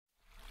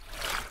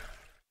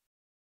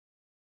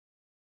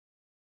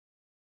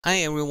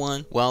Hi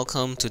everyone,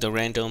 welcome to the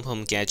Random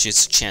Home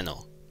Gadgets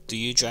channel. Do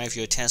you drive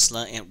your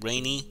Tesla in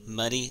rainy,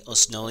 muddy, or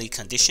snowy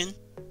condition?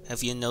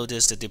 Have you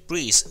noticed the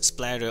debris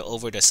splatter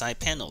over the side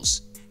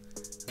panels?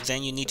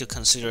 Then you need to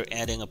consider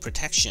adding a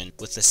protection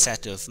with a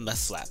set of mud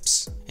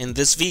flaps. In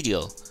this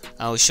video,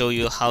 I will show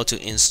you how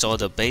to install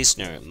the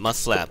Basenor mud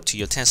flap to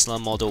your Tesla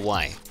Model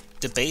Y.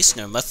 The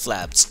Basenor mud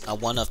flaps are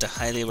one of the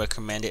highly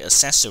recommended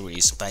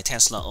accessories by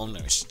Tesla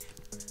owners.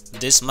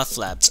 These mud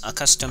flaps are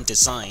custom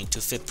designed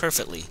to fit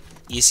perfectly,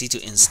 easy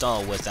to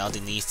install without the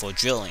need for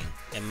drilling,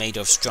 and made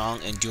of strong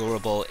and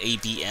durable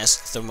ABS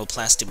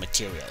thermoplastic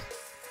material.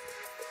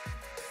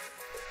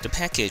 The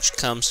package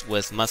comes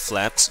with mud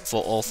flaps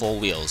for all four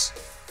wheels.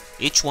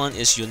 Each one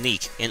is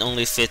unique and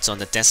only fits on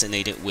the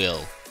designated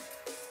wheel.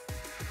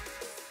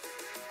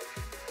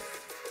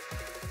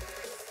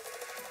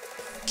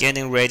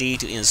 Getting ready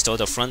to install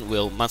the front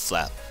wheel mud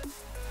flap.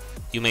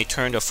 You may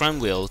turn the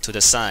front wheel to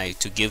the side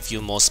to give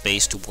you more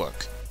space to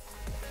work.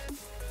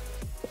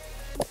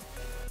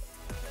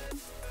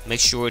 Make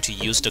sure to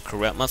use the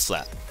correct mud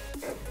flap.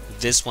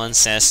 This one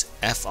says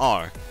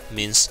FR,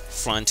 means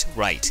front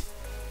right.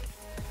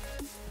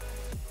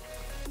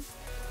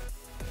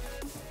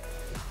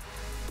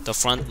 The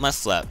front mud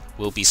flap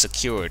will be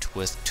secured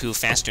with 2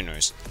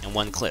 fasteners and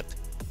 1 clip.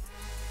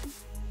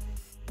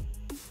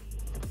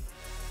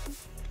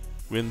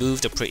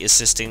 Remove the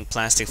pre-existing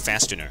plastic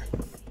fastener.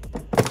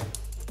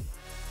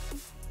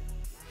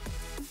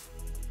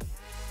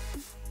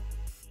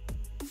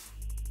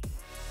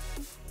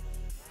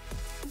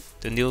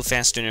 The new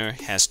fastener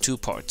has 2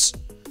 parts,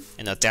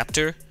 an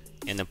adapter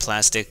and a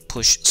plastic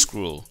push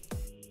screw.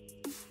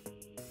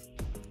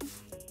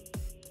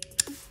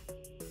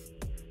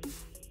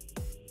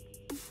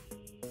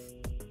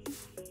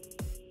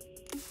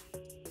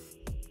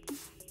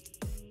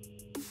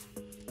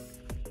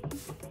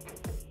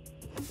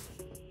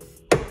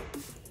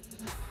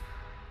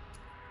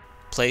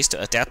 Place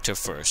the adapter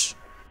first.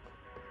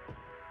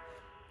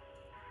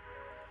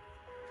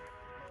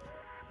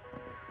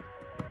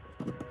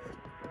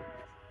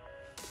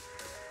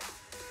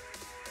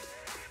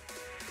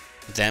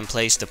 Then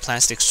place the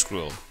plastic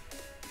screw.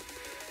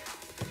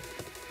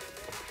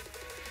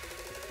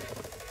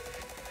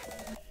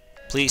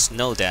 Please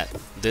note that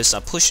these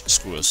are push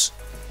screws,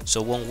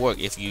 so it won't work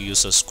if you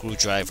use a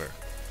screwdriver.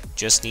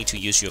 Just need to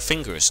use your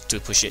fingers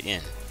to push it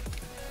in.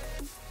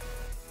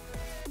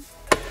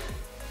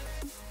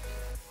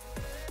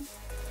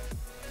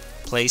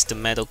 Place the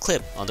metal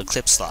clip on the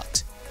clip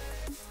slot.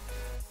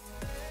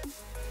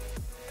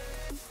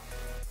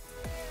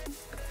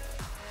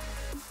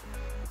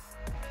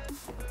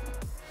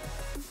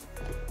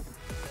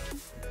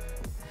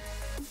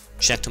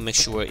 Check to make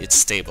sure it's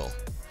stable.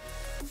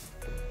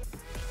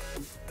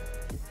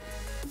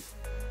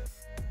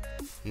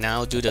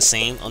 Now do the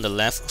same on the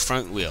left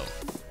front wheel.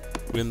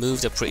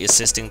 Remove the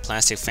pre-existing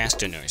plastic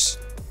fasteners.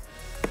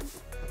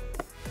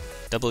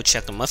 Double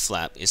check the mud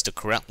flap is the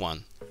correct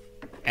one.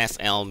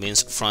 FL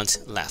means front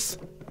left.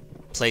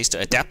 Place the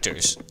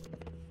adapters.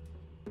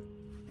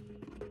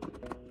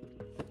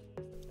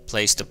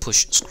 Place the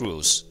push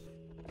screws.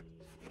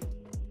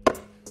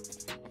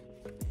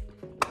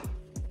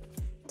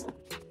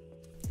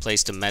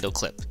 Place the metal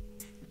clip.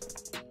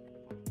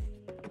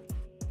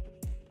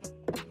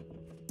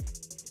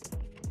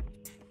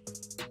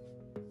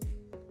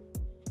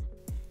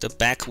 The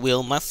back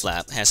wheel mud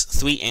flap has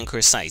 3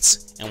 anchor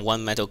sights and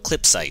 1 metal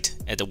clip sight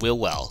at the wheel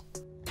well.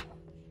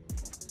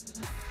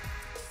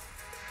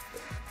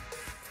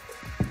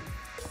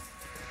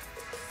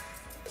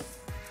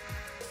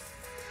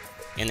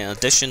 And an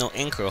additional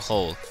anchor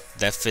hole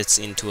that fits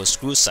into a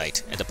screw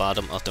sight at the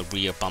bottom of the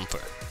rear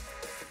bumper.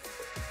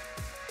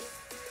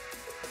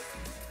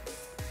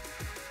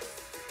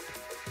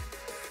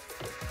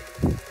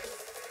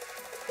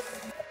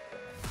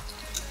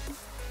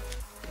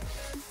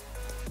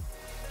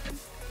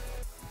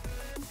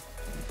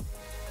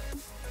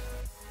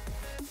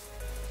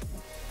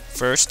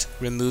 First,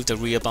 remove the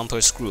rear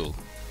bumper screw.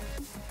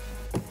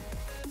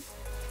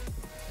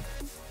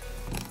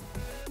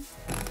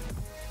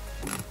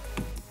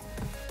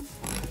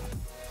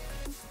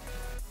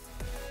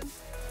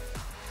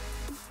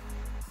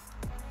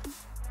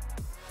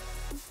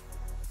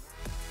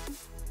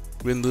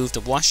 Remove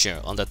the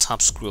washer on the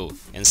top screw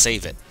and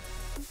save it.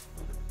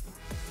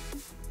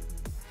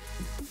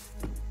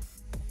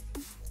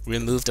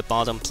 Remove the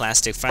bottom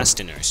plastic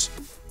fasteners.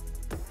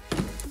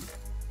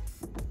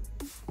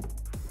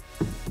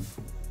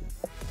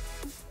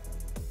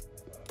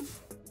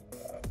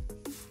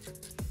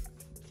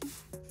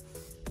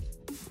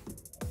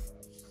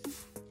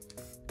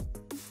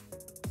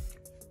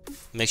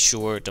 Make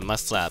sure the mud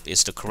flap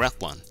is the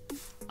correct one.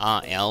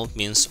 RL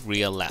means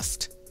rear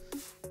left.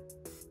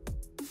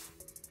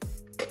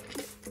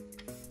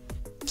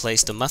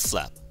 Place the mud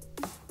flap.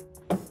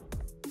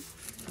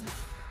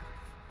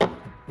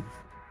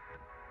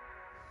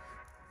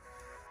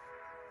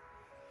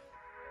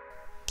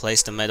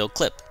 Place the metal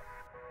clip.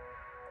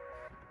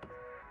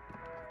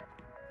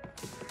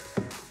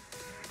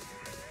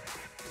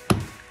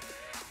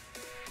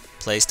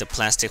 Place the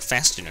plastic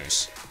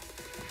fasteners.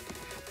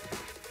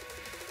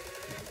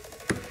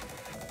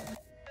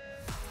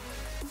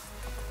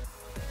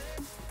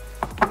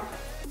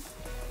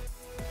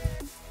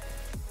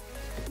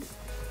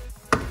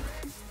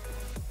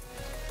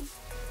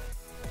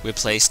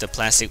 Replace the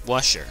plastic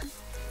washer.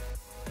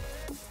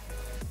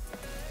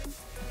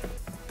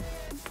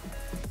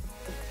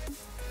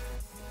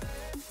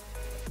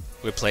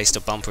 Replace the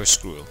bumper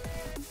screw.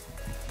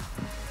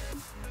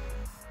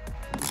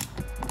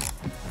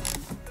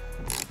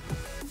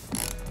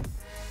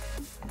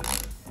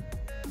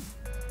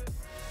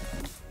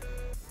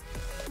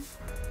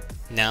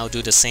 Now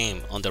do the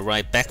same on the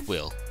right back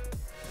wheel.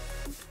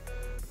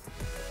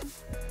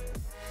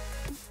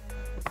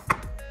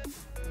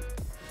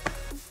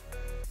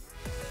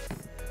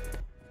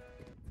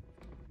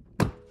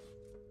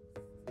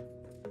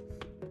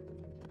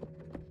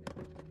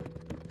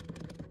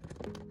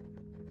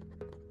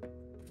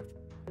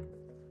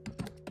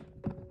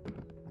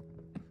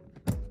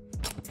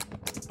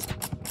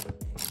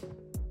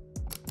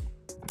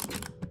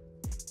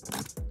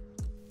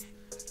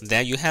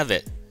 There you have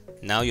it.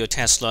 Now your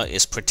Tesla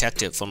is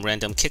protected from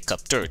random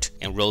kick-up dirt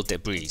and road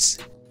debris.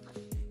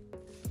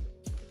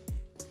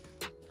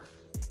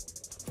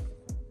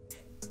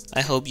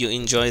 I hope you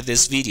enjoyed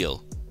this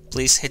video.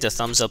 Please hit the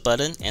thumbs up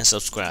button and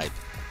subscribe.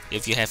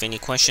 If you have any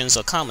questions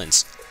or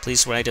comments,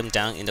 please write them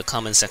down in the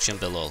comment section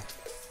below.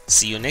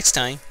 See you next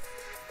time.